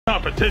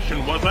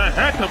competition was a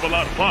heck of a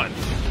lot of fun.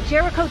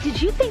 Jericho, did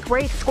you think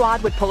Wraith's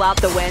squad would pull out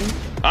the win?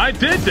 I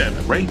did,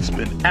 Devin. Wraith's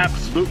been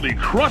absolutely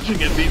crushing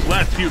it these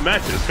last few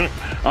matches.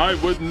 I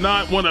would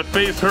not want to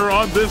face her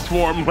on this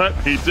form,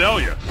 let me tell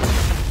you.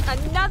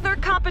 Another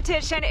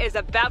competition is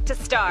about to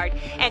start,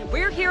 and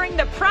we're hearing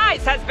the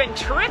prize has been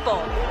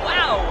tripled.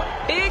 Wow,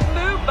 big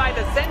move by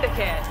the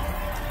Syndicate.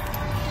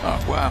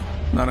 Oh, wow.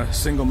 Not a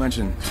single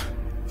mention.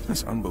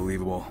 That's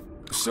unbelievable.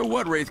 So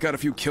what, Wraith got a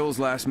few kills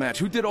last match?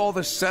 Who did all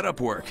the setup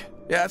work?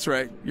 Yeah, that's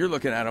right. You're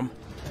looking at him.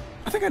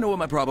 I think I know what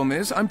my problem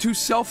is. I'm too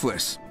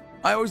selfless.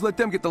 I always let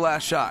them get the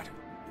last shot.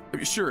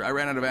 Sure, I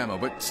ran out of ammo,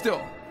 but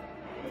still.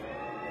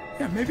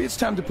 Yeah, maybe it's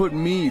time to put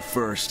me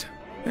first.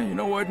 Hey, you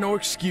know what? No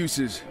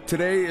excuses.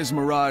 Today is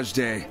Mirage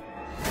Day.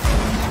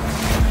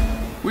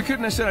 We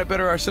couldn't have said it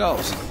better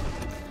ourselves.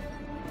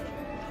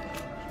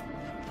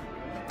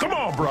 Come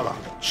on, brother.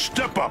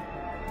 Step up.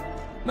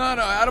 No,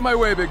 out of my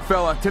way, big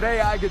fella. Today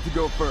I get to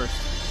go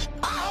first.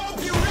 I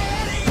hope you're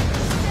ready,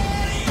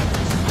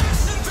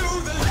 smashing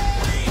through the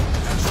levee,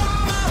 the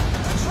drama,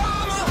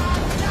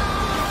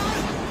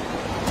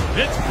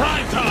 It's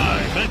prime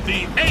time at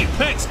the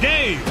Apex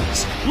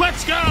Games.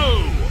 Let's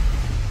go!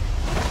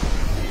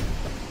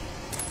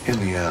 In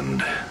the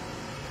end,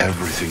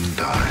 everything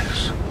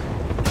dies.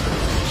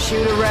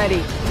 Shooter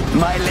ready.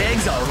 My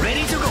legs are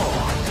ready to go.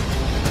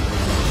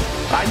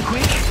 I'm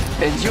quick,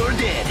 and you're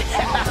dead.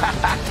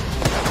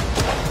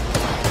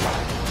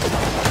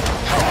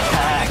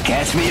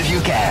 Catch me if you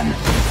can.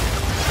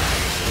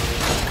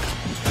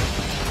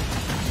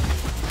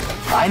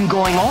 I'm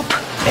going up,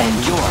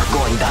 and you're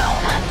going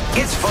down.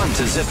 It's fun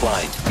to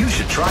zipline. You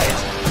should try it.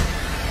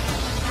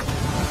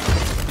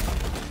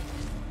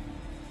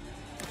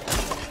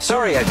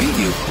 Sorry I beat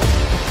you.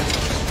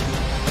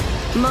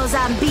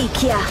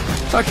 Mozambique, yeah.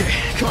 Okay,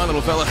 come on,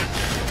 little fella.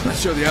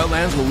 Let's show the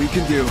Outlands what we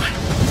can do.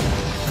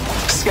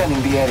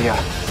 Scanning the area.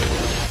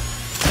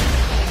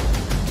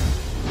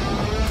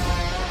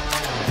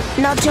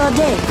 Not your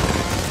day.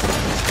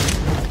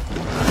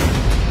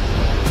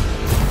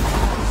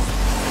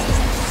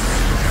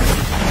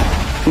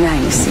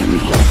 Now you see me.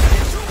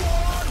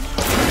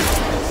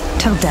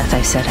 Till death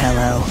I said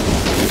hello.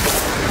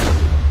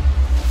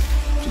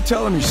 You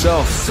tell him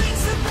yourself.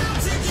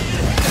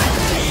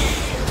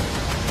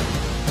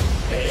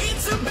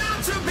 it's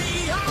about to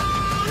be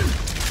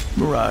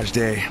on. Mirage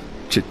Day.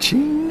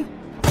 Cha-ching.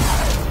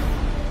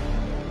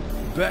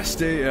 Best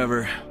day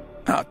ever.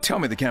 Oh, tell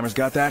me the camera's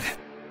got that.